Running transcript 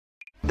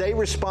they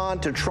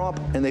respond to Trump,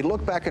 and they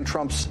look back at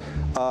Trump's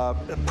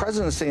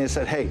presidency and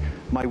said, hey,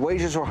 my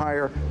wages were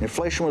higher,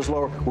 inflation was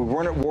lower, we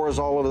weren't at wars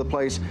all over the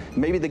place.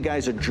 Maybe the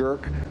guy's a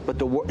jerk, but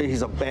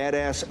he's a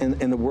badass,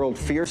 and the world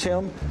fears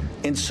him.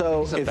 And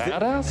so, he's a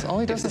badass? All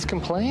he does is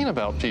complain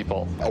about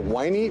people. A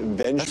whiny,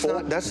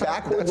 vengeful,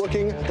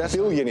 backward-looking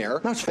billionaire.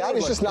 No, that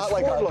is just not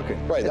like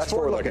forward-looking. Right, that's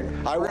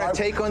forward-looking. We're going to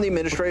take on the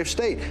administrative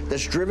state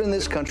that's driven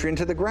this country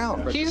into the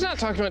ground. He's not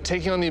talking about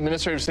taking on the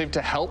administrative state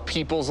to help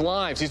people's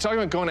lives. He's talking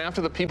about going after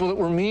the people that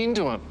were mean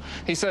to him.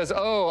 He says,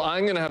 oh,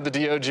 I'm going to have the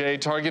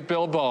DOJ target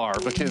Bill Barr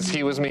because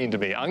he was mean to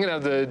me. I'm going to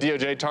have the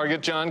DOJ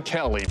target John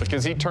Kelly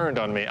because he turned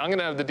on me. I'm going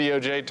to have the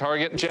DOJ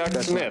target Jack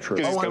Smith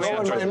because he's coming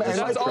after me.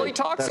 That's all he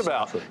talks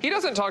about. He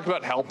doesn't talk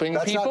about helping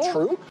people. That's not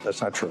true.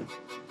 That's not true.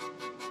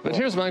 But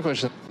here's my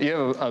question. You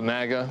have a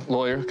MAGA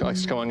lawyer who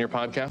likes to come on your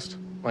podcast,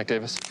 Mike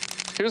Davis.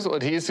 Here's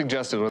what he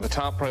suggested were the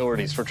top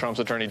priorities for Trump's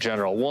attorney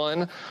general.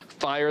 1,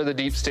 fire the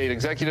deep state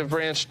executive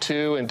branch.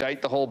 2,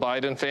 indict the whole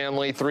Biden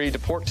family. 3,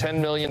 deport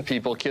 10 million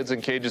people, kids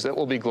in cages. It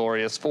will be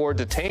glorious. 4,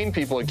 detain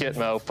people at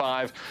Gitmo.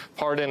 5,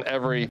 pardon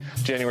every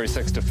January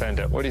 6th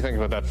defendant. What do you think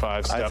about that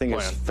 5-step plan? I think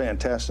it's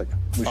fantastic.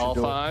 We should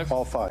do 5?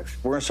 All 5.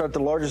 We're going to start the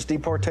largest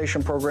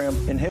deportation program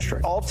in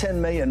history. All 10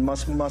 million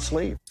must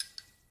leave.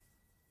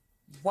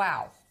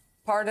 Wow.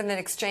 Pardon in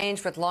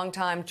exchange with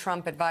longtime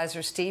Trump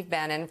advisor Steve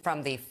Bannon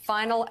from the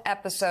final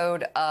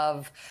episode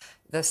of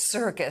The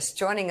Circus.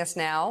 Joining us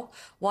now,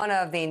 one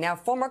of the now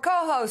former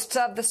co-hosts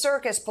of The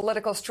Circus,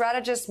 political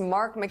strategist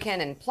Mark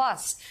McKinnon,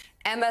 plus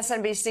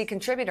MSNBC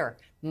contributor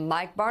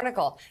Mike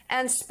Barnicle,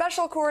 and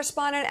special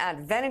correspondent at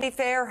Vanity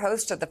Fair,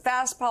 host of the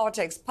Fast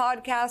Politics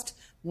podcast,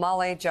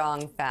 Molly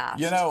Jong-Fast.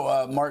 You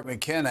know, Mark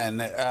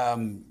McKinnon,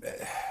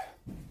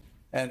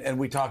 and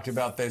we talked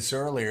about this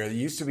earlier. It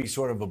used to be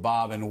sort of a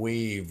bob and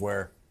weave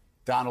where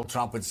Donald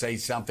Trump would say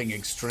something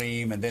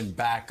extreme and then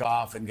back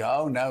off and go,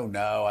 oh,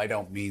 no, I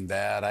don't mean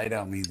that. I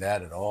don't mean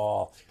that at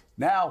all.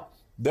 Now,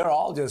 they're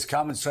all just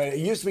coming straight.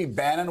 It used to be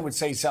Bannon would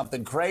say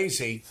something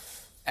crazy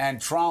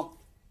and Trump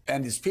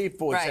and his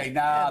people would say,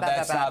 no,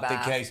 that's not the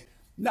case.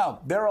 No,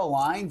 they're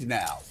aligned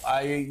now.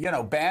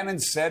 Bannon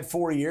said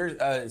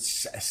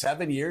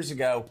 7 years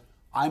ago,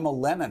 I'm a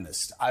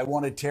Leninist. I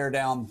want to tear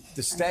down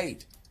the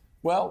state.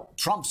 Well,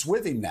 Trump's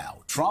with him now.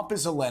 Trump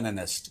is a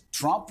Leninist.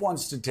 Trump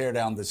wants to tear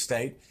down the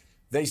state.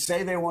 They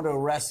say they want to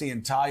arrest the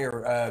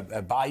entire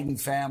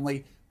Biden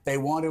family. They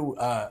want to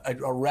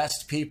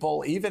arrest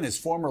people, even his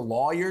former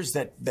lawyers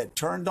that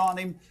turned on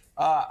him.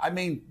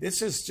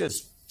 This is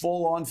just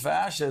full-on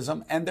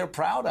fascism, and they're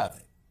proud of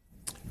it.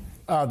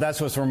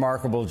 That's what's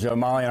remarkable, Joe.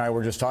 Molly and I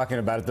were just talking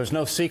about it. There's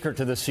no secret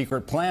to the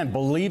secret plan.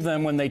 Believe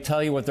them when they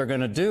tell you what they're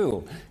going to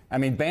do. I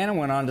mean, Bannon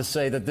went on to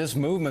say that this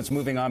movement's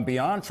moving on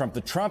beyond Trump.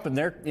 The Trump,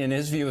 in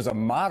his view, is a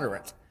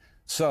moderate.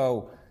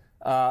 So,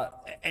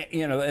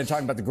 and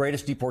talking about the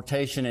greatest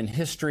deportation in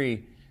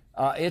history,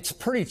 it's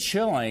pretty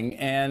chilling.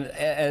 And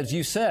as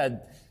you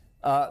said,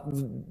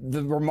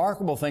 the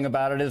remarkable thing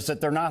about it is that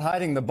they're not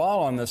hiding the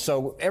ball on this.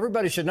 So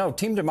everybody should know,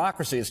 Team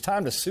Democracy, it's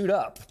time to suit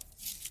up.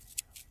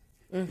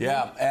 Mm-hmm.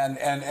 Yeah,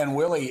 and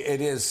Willie,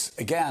 it is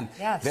again.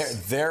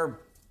 Yes.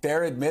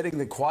 They're admitting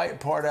the quiet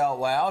part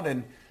out loud,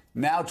 and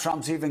now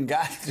Trump's even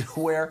got to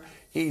where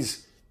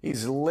he's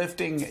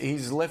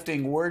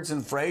lifting words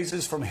and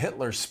phrases from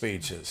Hitler's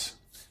speeches.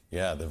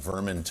 Yeah, the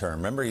vermin term.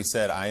 Remember, he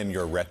said, "I am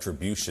your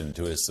retribution"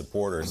 to his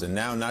supporters, and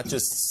now not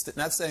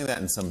saying that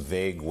in some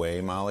vague way,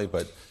 Molly,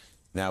 but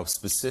now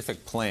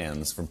specific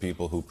plans from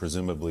people who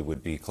presumably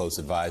would be close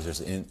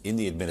advisors in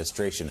the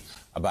administration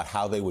about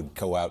how they would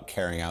go out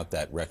carrying out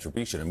that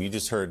retribution. I mean, you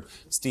just heard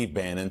Steve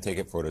Bannon, take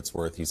it for what it's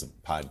worth. He's a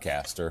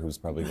podcaster who's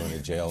probably going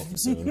to jail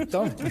soon.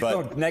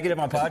 Don't negative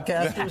on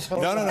podcasters.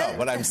 No.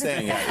 But I'm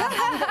saying,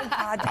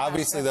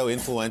 obviously, though,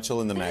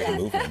 influential in the MAGA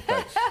movement.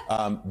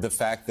 But the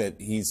fact that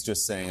he's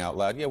just saying out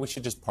loud, yeah, we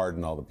should just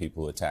pardon all the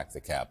people who attacked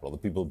the Capitol, the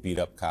people who beat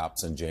up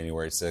cops on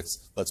January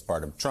 6th. Let's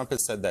pardon them. Trump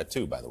has said that,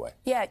 too, by the way.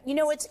 Yeah,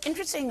 it's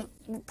interesting.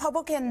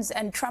 Republicans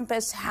and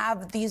Trumpists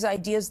have these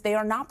ideas. They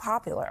are not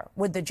popular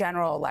with the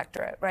general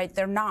electorate. Right?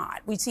 They're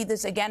not. We see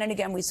this again and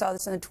again. We saw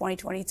this in the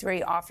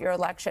 2023 off-year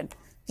election.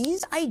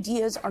 These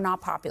ideas are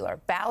not popular.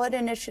 Ballot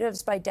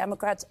initiatives by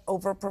Democrats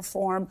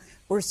overperform.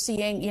 We're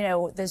seeing,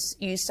 this.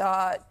 You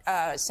saw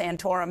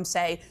Santorum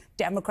say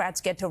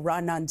Democrats get to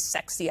run on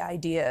sexy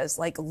ideas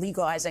like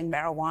legalizing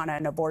marijuana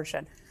and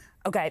abortion.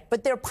 Okay,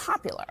 but they're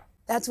popular.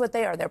 That's what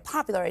they are. They're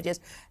popular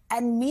ideas.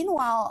 And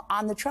meanwhile,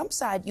 on the Trump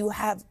side, you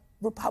have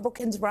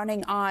Republicans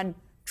running on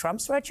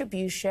Trump's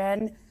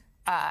retribution,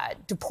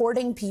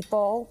 deporting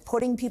people,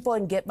 putting people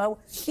in Gitmo.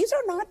 These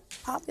are not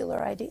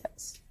popular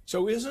ideas.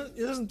 So isn't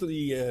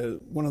the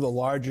one of the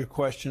larger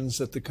questions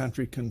that the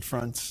country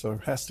confronts or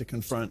has to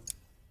confront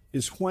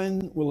is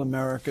when will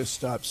America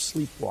stop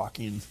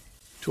sleepwalking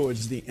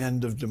towards the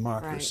end of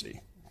democracy?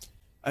 Right.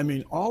 I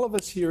mean, all of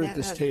us here at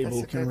this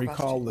table can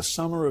recall the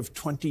summer of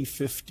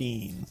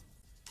 2015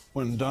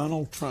 when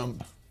Donald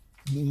Trump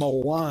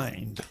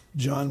maligned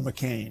John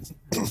McCain,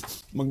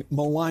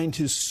 maligned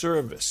his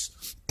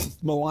service,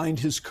 maligned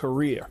his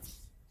career.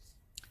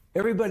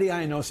 Everybody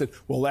I know said,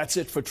 well, that's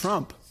it for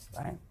Trump.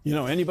 Right. You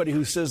know, anybody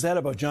who says that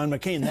about John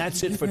McCain,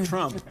 that's it for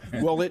Trump.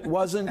 Well, it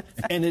wasn't,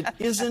 and it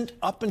isn't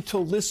up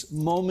until this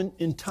moment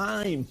in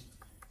time.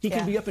 He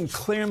can be up in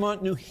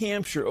Claremont, New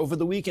Hampshire over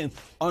the weekend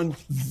on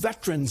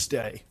Veterans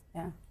Day,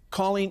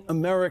 calling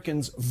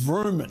Americans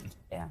vermin.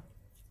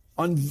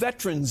 On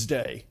Veterans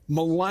Day,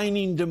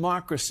 maligning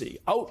democracy,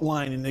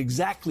 outlining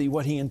exactly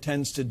what he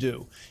intends to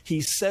do.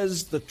 He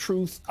says the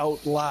truth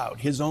out loud,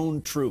 his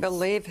own truth.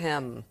 Believe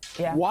him.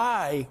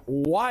 Why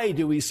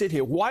do we sit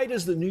here? Why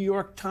does the New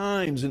York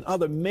Times and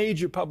other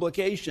major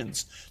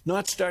publications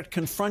not start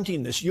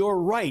confronting this? You're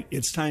right,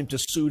 it's time to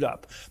suit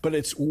up. But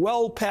it's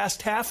well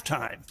past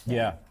halftime.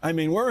 Yeah. I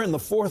mean, we're in the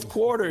fourth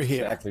quarter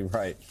here. Exactly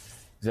right.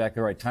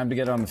 Exactly right. Time to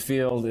get on the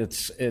field.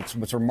 It's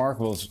what's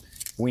remarkable is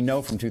we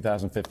know from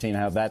 2015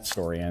 how that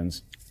story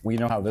ends. We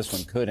know how this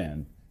one could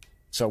end.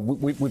 So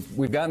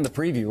we've gotten the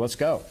preview. Let's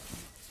go.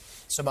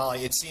 So,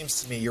 Molly, it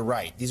seems to me you're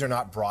right. These are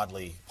not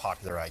broadly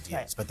popular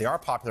ideas, but they are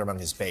popular among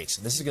his base.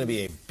 And this is going to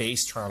be a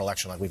base turnout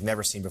election like we've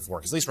never seen before.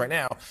 Because at least right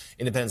now,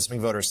 independent swing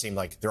voters seem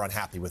like they're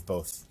unhappy with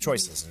both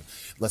choices. And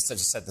let's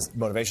just set the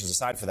motivations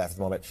aside for that for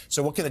the moment.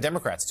 So what can the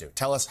Democrats do?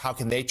 Tell us, how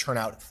can they turn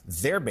out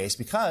their base?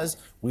 Because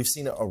we've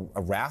seen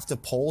a raft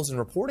of polls and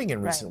reporting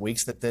in recent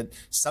weeks that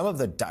some of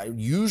the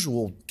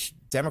usual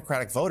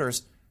Democratic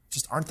voters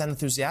just aren't that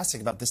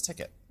enthusiastic about this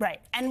ticket.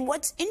 Right. And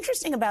what's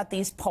interesting about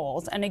these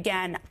polls, and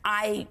again,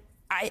 I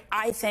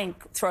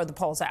think throw the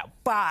polls out.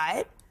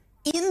 But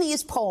in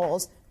these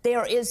polls,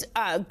 there is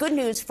good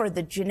news for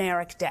the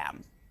generic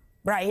Dem,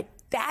 right?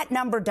 That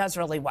number does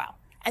really well.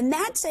 And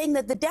that's saying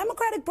that the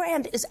Democratic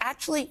brand is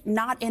actually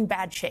not in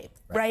bad shape,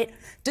 right?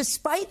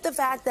 Despite the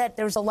fact that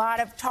there's a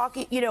lot of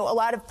talking, a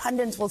lot of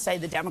pundits will say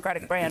the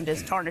Democratic brand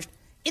is tarnished.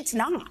 It's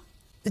not.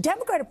 The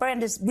Democratic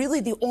brand is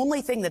really the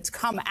only thing that's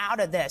come out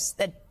of this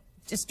that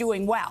is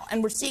doing well.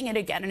 And we're seeing it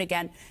again and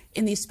again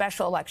in these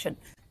special elections.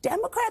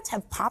 Democrats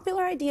have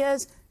popular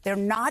ideas. They're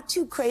not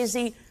too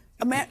crazy.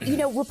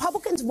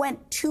 Republicans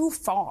went too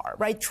far,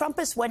 right?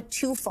 Trumpists went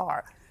too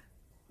far.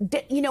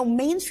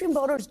 Mainstream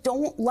voters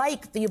don't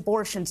like the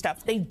abortion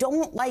stuff. They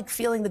don't like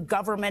feeling the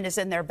government is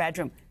in their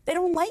bedroom. They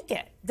don't like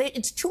it.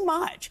 It's too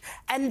much.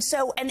 And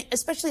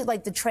especially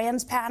like the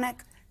trans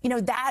panic,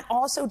 that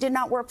also did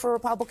not work for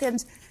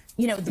Republicans.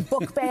 The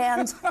book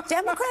bans.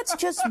 Democrats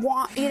just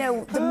want,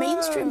 the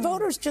mainstream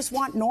voters just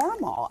want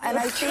normal. And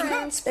I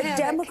think the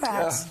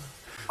Democrats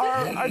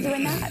are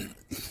doing that.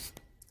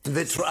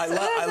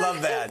 I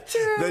love that.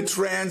 The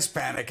trans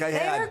panic.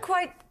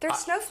 They're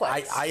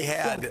snowflakes.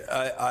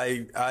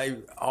 I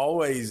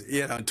always,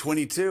 in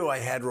 22, I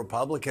had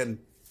Republican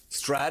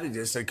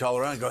strategists that call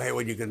around and go, hey,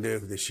 what are you going to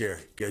do this year?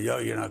 Go,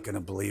 you're not going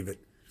to believe it.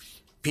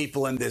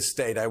 People in this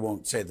state, I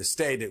won't say the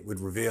state, it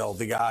would reveal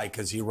the guy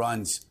because he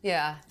runs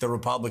the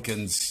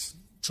Republicans'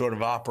 sort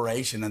of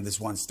operation in this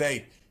one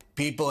state.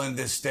 People in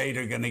this state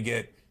are going to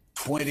get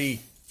 20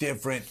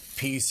 different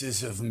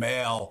pieces of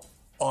mail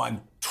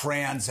on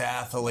trans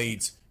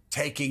athletes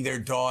taking their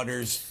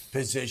daughter's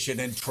position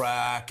in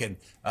track and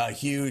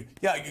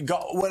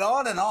went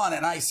on.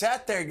 And I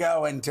sat there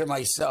going to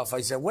myself, I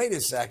said, wait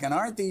a second,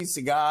 aren't these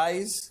the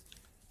guys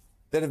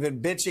that have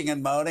been bitching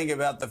and moaning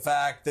about the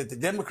fact that the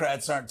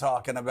Democrats aren't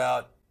talking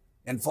about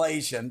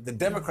inflation, the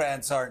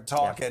Democrats aren't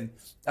talking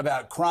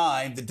about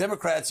crime, the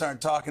Democrats aren't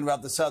talking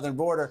about the southern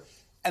border,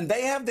 and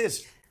they have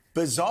this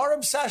bizarre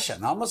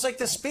obsession, almost like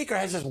the speaker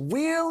has this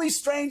really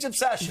strange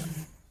obsession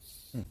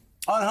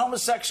on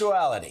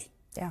homosexuality.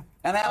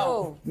 And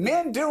how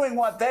men doing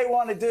what they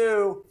want to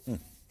do,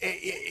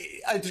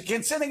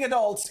 consenting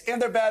adults in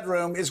their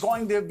bedroom, is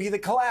going to be the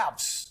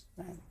collapse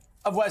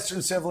of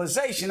Western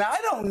civilization. Now,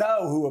 I don't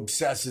know who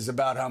obsesses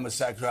about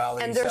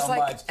homosexuality and there's so like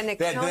much. An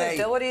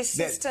accountability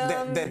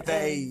system.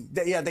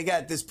 They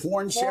got this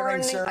porn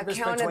sharing service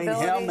between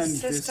him and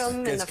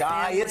this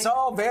guy. It's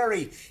all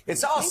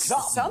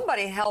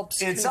somebody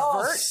helps it's convert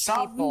all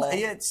something. people.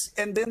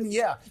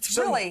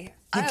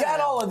 You got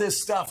all of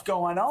this stuff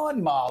going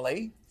on,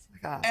 Molly.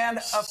 And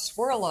a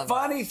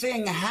funny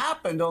thing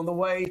happened on the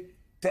way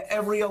to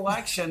every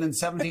election in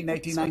 17,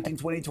 18, 19,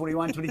 20,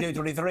 21, 22,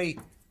 23.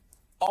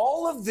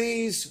 All of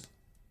these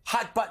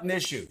hot button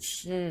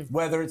issues,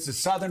 whether it's the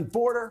southern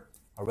border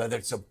or whether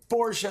it's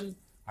abortion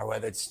or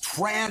whether it's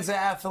trans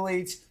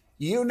athletes,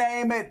 you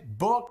name it,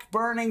 book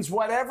burnings,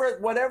 whatever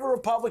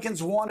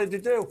Republicans wanted to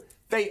do,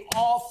 they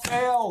all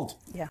failed.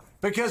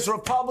 Because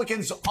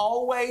Republicans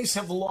always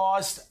have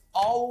lost,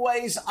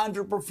 always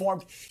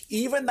underperformed.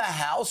 Even the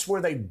House,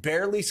 where they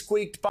barely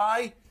squeaked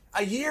by,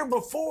 a year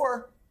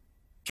before,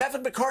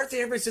 Kevin McCarthy,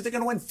 everybody said they're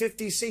going to win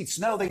 50 seats.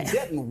 No, they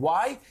didn't.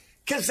 Why?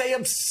 Because they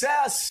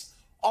obsess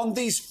on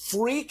these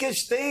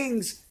freakish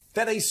things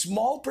that a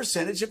small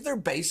percentage of their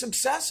base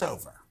obsess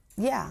over.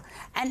 Yeah.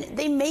 And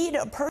they made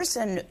a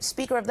person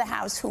Speaker of the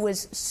House who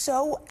was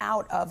so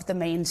out of the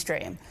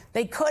mainstream.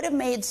 They could have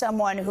made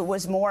someone who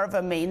was more of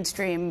a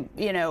mainstream,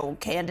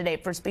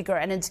 candidate for Speaker.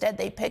 And instead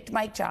they picked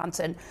Mike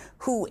Johnson,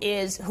 who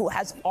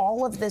has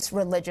all of this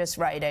religious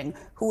writing,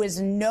 who is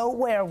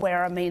nowhere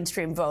where a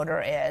mainstream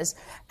voter is.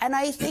 And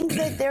I think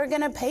that they're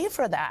going to pay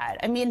for that.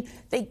 I mean,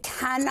 they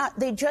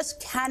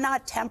just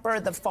cannot temper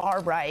the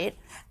far right.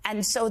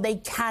 And so they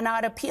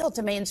cannot appeal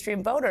to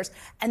mainstream voters.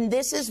 And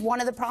this is one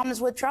of the problems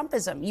with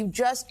Trumpism. You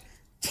just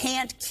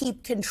can't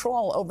keep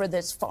control over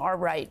this far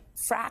right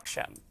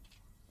fraction.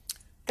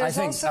 There's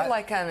also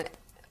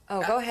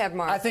go ahead,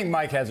 Mark. I think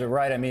Mike has it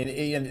right. I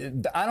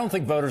mean, I don't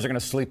think voters are going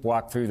to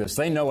sleepwalk through this.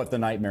 They know what the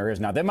nightmare is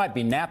now. They might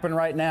be napping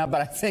right now,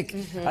 but I think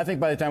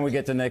by the time we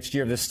get to next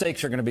year, the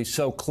stakes are going to be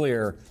so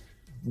clear.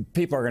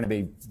 People are going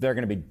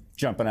to be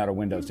jumping out of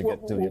windows to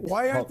get to the.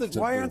 Why aren't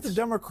the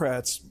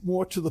Democrats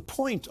more to the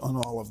point on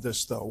all of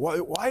this, though?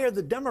 Why are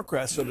the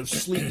Democrats sort of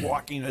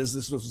sleepwalking as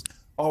this was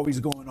always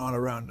going on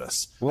around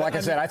us? Well, like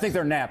I said, I think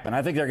they're napping.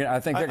 I think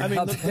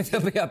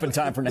they'll be up in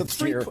time for next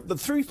year. The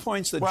 3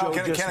 points that Joe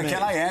just made.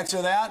 Can I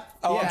answer that?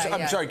 Oh,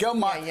 I'm sorry. Go,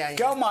 Mike.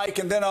 Go, Mike,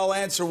 and then I'll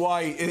answer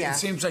why it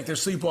seems like they're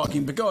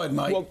sleepwalking. But go ahead,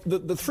 Mike. Well,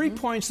 the 3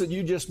 points that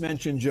you just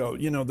mentioned, Joe.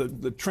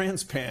 The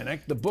trans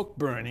panic, the book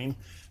burning,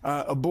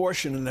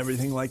 abortion, and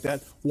everything like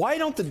that. Why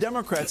don't the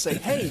Democrats say,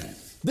 hey,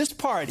 this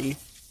party,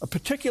 a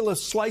particular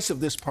slice of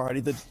this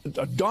party,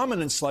 a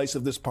dominant slice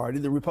of this party,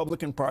 the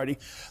Republican Party,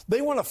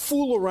 they want to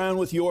fool around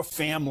with your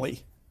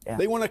family. Yeah.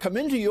 They want to come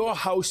into your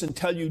house and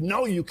tell you,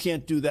 no, you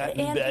can't do that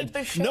in bed.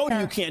 No,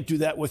 you can't do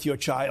that with your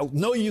child.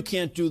 No, you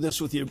can't do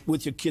this with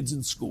your kids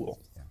in school.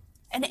 Yeah.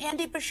 And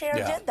Andy Beshear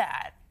did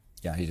that.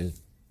 Yeah, he did.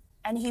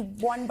 And he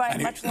won by a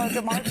much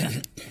larger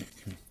margin.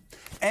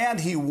 And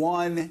he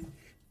won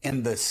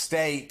in the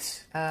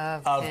state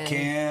of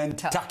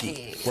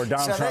Kentucky. Where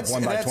Donald Trump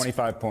won by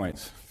 25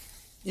 points.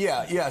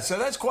 Yeah. So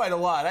that's quite a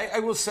lot. I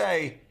will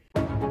say